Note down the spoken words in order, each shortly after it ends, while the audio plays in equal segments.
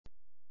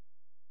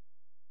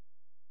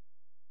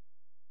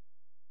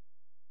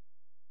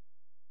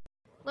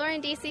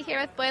Lauren DC here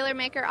with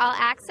Boilermaker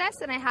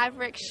All-Access, and I have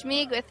Rick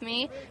Schmeig with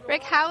me.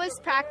 Rick, how was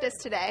practice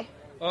today?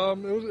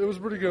 It was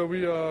pretty good.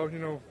 We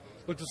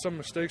looked at some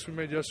mistakes we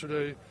made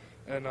yesterday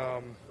and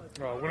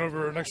went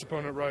over our next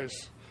opponent,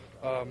 Rice.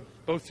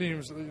 Both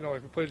teams,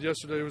 like we played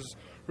yesterday, it was a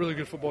really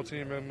good football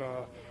team, and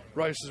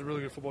Rice is a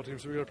really good football team,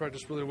 so we got to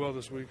practice really well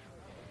this week.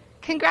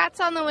 Congrats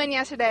on the win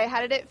yesterday.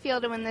 How did it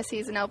feel to win the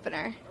season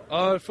opener?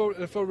 It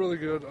felt really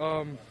good.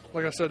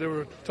 Like I said, they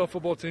were a tough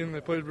football team.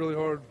 They played really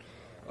hard.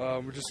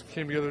 We just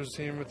came together as a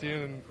team at the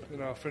end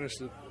and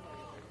finished it.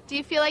 Do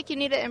you feel like you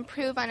need to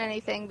improve on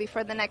anything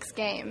before the next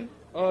game?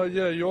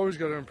 Yeah, you always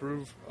got to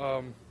improve.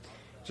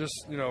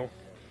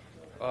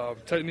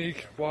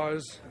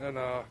 Technique-wise, and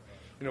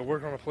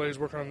work on the plays,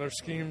 work on their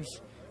schemes,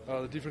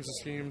 the defensive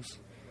schemes.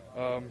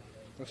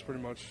 That's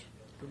pretty much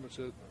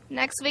it.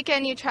 Next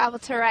weekend you travel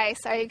to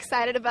Rice. Are you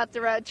excited about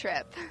the road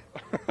trip?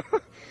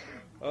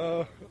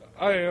 I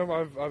am.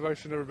 I've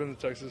actually never been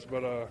to Texas,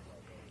 but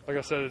like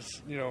I said,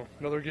 it's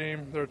another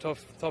game. They're a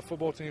tough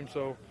football team,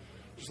 so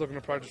just looking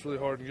to practice really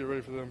hard and get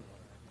ready for them.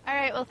 All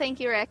right. Well, thank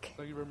you, Rick.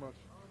 Thank you very much.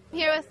 I'm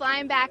here with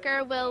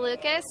linebacker Will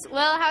Lucas. Will,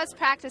 how was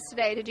practice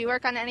today? Did you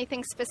work on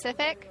anything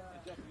specific?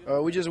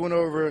 We just went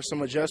over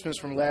some adjustments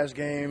from last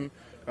game,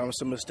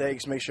 some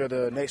mistakes, make sure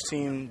the next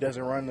team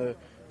doesn't run the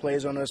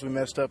plays on us we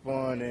messed up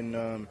on,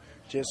 and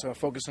just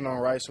focusing on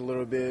Rice a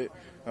little bit,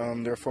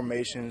 their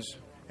formations,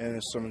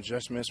 and some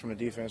adjustments from the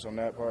defense on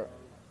that part.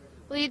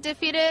 Well, you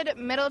defeated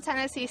Middle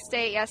Tennessee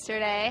State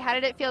yesterday. How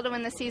did it feel to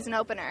win the season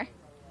opener?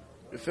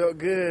 It felt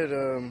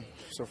good.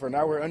 So for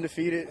now we're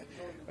undefeated.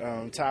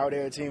 Tied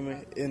their team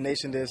in the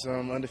nation that's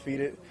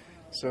undefeated.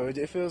 So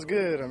it feels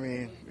good. I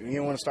mean, you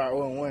don't want to start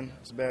 0-1.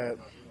 It's bad.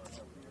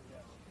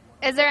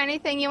 Is there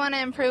anything you want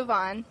to improve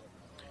on?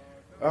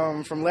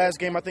 From last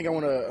game, I think I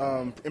want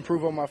to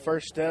improve on my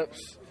first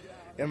steps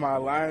and my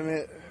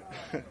alignment.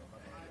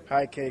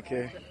 Hi,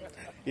 KK.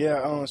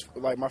 Yeah,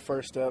 like my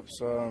first steps,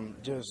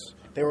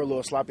 they were a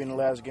little sloppy in the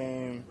last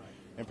game,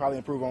 and probably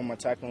improve on my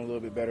tackling a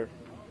little bit better.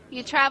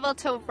 You travel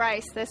to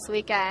Rice this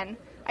weekend.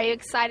 Are you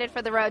excited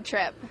for the road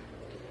trip?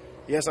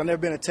 Yes, I've never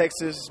been to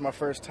Texas. It's my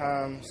first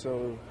time,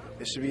 so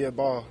it should be a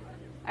ball.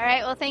 All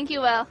right, well, thank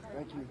you, Will.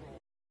 Thank you.